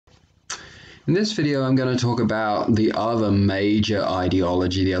In this video, I'm going to talk about the other major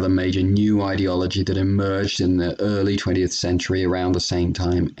ideology, the other major new ideology that emerged in the early 20th century around the same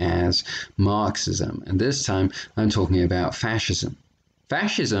time as Marxism. And this time, I'm talking about fascism.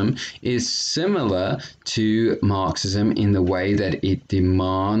 Fascism is similar to Marxism in the way that it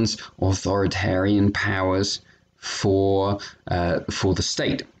demands authoritarian powers for the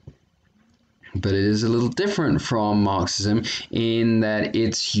state. But it is a little different from Marxism in that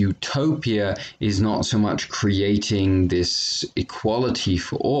its utopia is not so much creating this equality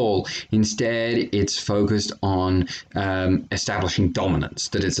for all. Instead, it's focused on establishing dominance,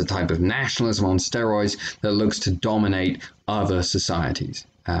 that it's a type of nationalism on steroids that looks to dominate other societies.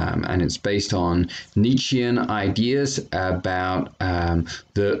 And it's based on Nietzschean ideas about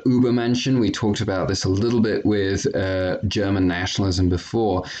the Übermenschen. We talked about this a little bit with German nationalism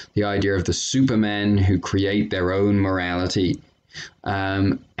before, the idea of the supermen who create their own morality,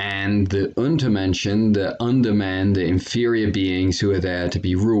 and the Untermenschen, the undermen, the inferior beings who are there to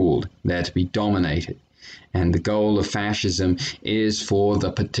be ruled, there to be dominated. And the goal of fascism is for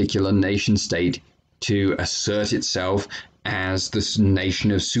the particular nation state to assert itself as this nation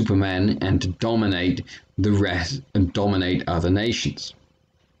of supermen and to dominate the rest and dominate other nations.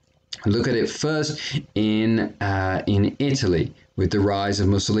 Look at it first in Italy with the rise of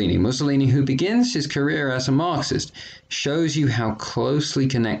Mussolini. Mussolini, who begins his career as a Marxist, shows you how closely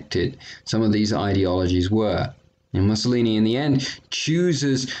connected some of these ideologies were. And Mussolini, in the end,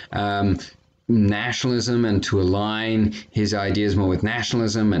 chooses nationalism and to align his ideas more with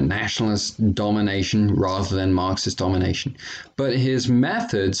nationalism and nationalist domination rather than Marxist domination. But his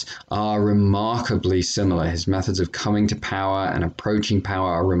methods are remarkably similar. His methods of coming to power and approaching power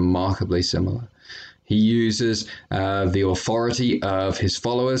are remarkably similar. He uses the authority of his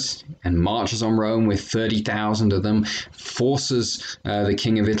followers and marches on Rome with 30,000 of them, forces the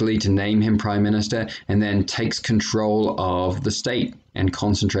King of Italy to name him prime minister, and then takes control of the state and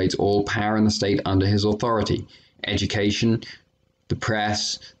concentrates all power in the state under his authority. Education, the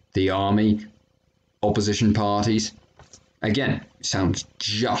press, the army, opposition parties. Again, sounds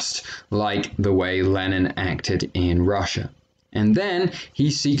just like the way Lenin acted in Russia. And then he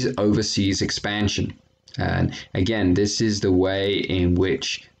seeks overseas expansion. And again, this is the way in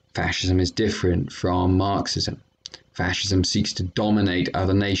which fascism is different from Marxism. Fascism seeks to dominate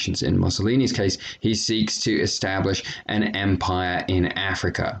other nations. In Mussolini's case, he seeks to establish an empire in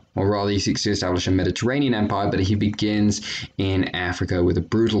Africa. Or rather, he seeks to establish a Mediterranean empire, but he begins in Africa with a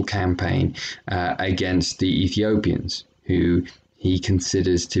brutal campaign against the Ethiopians, who he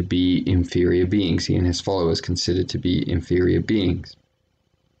considers to be inferior beings. He and his followers considered to be inferior beings.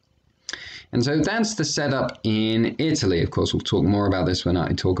 And so that's the setup in Italy. Of course, we'll talk more about this when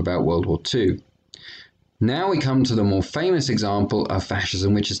I talk about World War II. Now we come to the more famous example of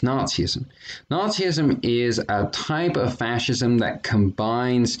fascism, which is Nazism. Nazism is a type of fascism that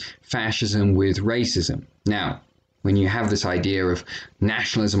combines fascism with racism. Now, when you have this idea of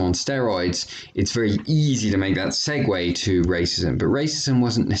nationalism on steroids, it's very easy to make that segue to racism. But racism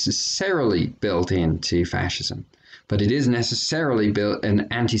wasn't necessarily built into fascism. But it is necessarily built, an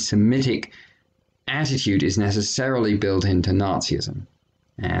anti-Semitic attitude is necessarily built into Nazism.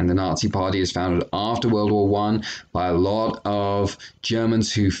 And the Nazi Party is founded after World War I by a lot of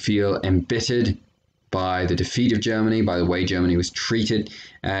Germans who feel embittered by the defeat of Germany, by the way Germany was treated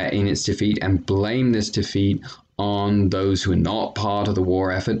in its defeat, and blame this defeat on those who are not part of the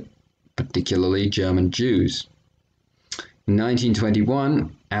war effort, particularly German Jews. In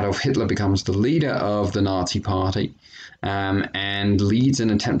 1921, Adolf Hitler becomes the leader of the Nazi Party and leads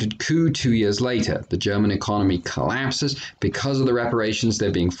an attempted coup 2 years later. The German economy collapses because of the reparations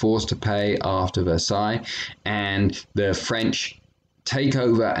they're being forced to pay after Versailles, and the French take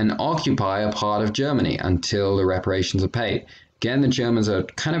over and occupy a part of Germany until the reparations are paid. Again, the Germans are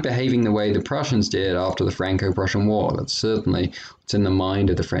kind of behaving the way the Prussians did after the Franco-Prussian War. That's certainly what's in the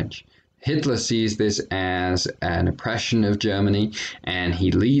mind of the French. Hitler sees this as an oppression of Germany, and he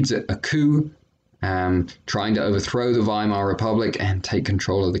leads a coup, trying to overthrow the Weimar Republic and take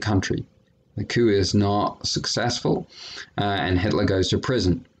control of the country. The coup is not successful, and Hitler goes to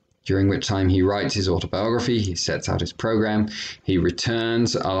prison, during which time he writes his autobiography, he sets out his program, he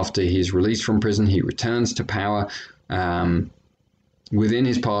returns after he's released from prison, he returns to power, within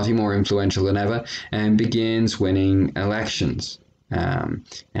his party, more influential than ever, and begins winning elections.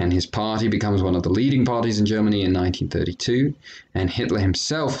 And his party becomes one of the leading parties in Germany in 1932, and Hitler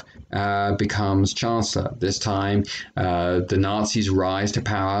himself becomes chancellor. This time, the Nazis rise to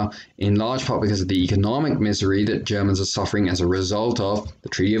power in large part because of the economic misery that Germans are suffering as a result of the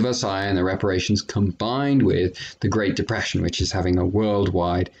Treaty of Versailles and the reparations, combined with the Great Depression, which is having a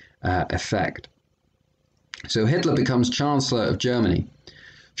worldwide effect. So Hitler becomes chancellor of Germany.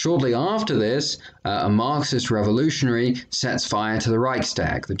 Shortly after this, a Marxist revolutionary sets fire to the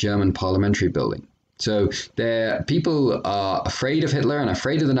Reichstag, the German parliamentary building. So people are afraid of Hitler and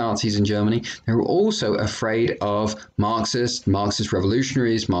afraid of the Nazis in Germany. They're also afraid of Marxist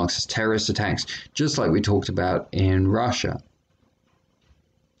revolutionaries, Marxist terrorist attacks, just like we talked about in Russia.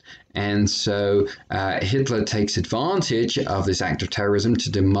 And so Hitler takes advantage of this act of terrorism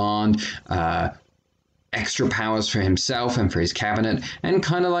to demand extra powers for himself and for his cabinet, and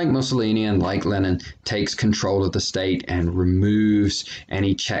kind of like Mussolini and like Lenin, takes control of the state and removes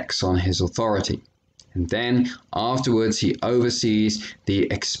any checks on his authority. And then afterwards he oversees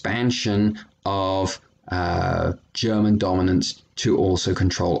the expansion of German dominance to also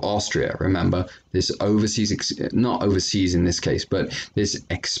control Austria. Remember, this not overseas in this case, but this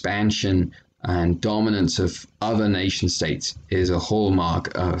expansion and dominance of other nation states is a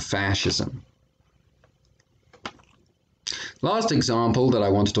hallmark of fascism. Last example that I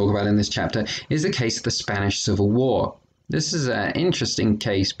want to talk about in this chapter is the case of the Spanish Civil War. This is an interesting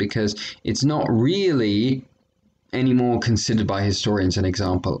case because it's not really anymore considered by historians an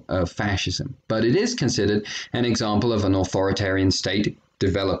example of fascism, but it is considered an example of an authoritarian state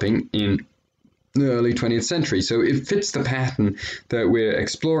developing in the early 20th century. So it fits the pattern that we're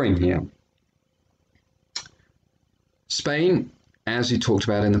exploring here. Spain, as we talked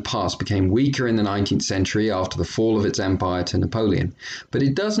about in the past, became weaker in the 19th century after the fall of its empire to Napoleon, but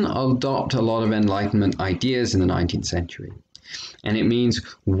it doesn't adopt a lot of Enlightenment ideas in the 19th century. And it means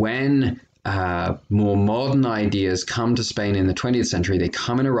when more modern ideas come to Spain in the 20th century, they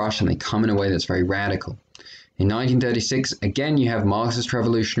come in a rush and they come in a way that's very radical. In 1936, again, you have Marxist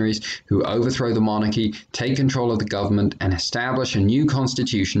revolutionaries who overthrow the monarchy, take control of the government, and establish a new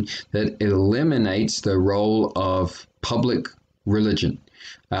constitution that eliminates the role of public religion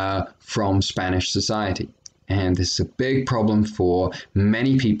from Spanish society. And this is a big problem for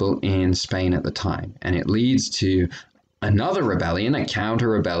many people in Spain at the time. And it leads to another rebellion, a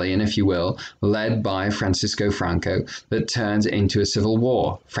counter-rebellion, if you will, led by Francisco Franco, that turns into a civil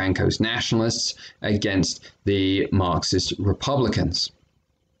war. Franco's nationalists against the Marxist Republicans.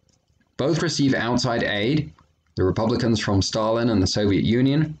 Both receive outside aid, the Republicans from Stalin and the Soviet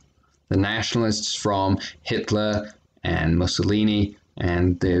Union, the nationalists from Hitler and Mussolini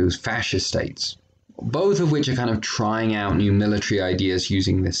and those fascist states, both of which are kind of trying out new military ideas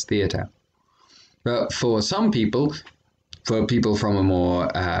using this theater. But for some people, for people from a more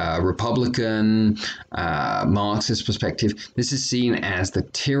Republican, Marxist perspective, this is seen as the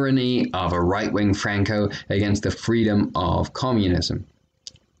tyranny of a right-wing Franco against the freedom of communism.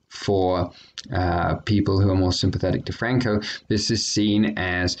 For people who are more sympathetic to Franco, this is seen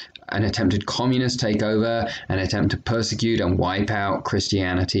as an attempted communist takeover, an attempt to persecute and wipe out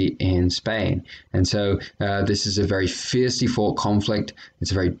Christianity in Spain. And so this is a very fiercely fought conflict.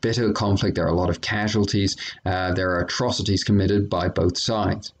 It's a very bitter conflict. There are a lot of casualties. There are atrocities committed by both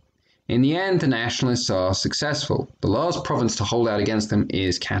sides. In the end, the nationalists are successful. The last province to hold out against them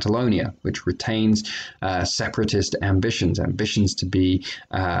is Catalonia, which retains separatist ambitions to be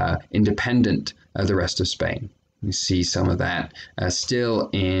independent of the rest of Spain. We see some of that still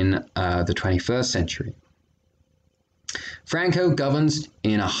in the 21st century. Franco governs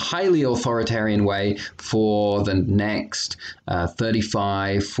in a highly authoritarian way for the next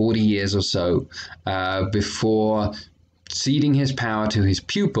 35, 40 years or so before ceding his power to his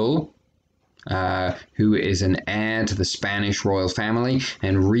pupil, who is an heir to the Spanish royal family,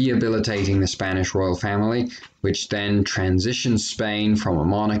 and rehabilitating the Spanish royal family, which then transitions Spain from a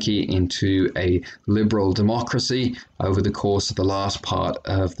monarchy into a liberal democracy over the course of the last part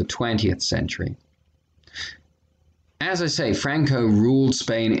of the 20th century. As I say, Franco ruled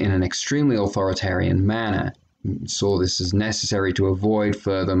Spain in an extremely authoritarian manner. He saw this as necessary to avoid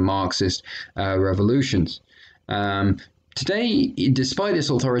further Marxist revolutions. Today, despite this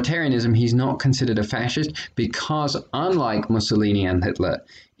authoritarianism, he's not considered a fascist because, unlike Mussolini and Hitler,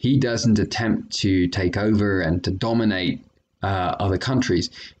 he doesn't attempt to take over and to dominate other countries.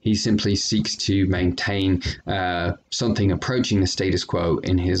 He simply seeks to maintain something approaching the status quo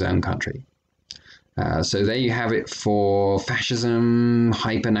in his own country. So there you have it for fascism,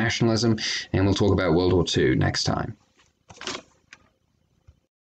 hyper-nationalism, and we'll talk about World War II next time.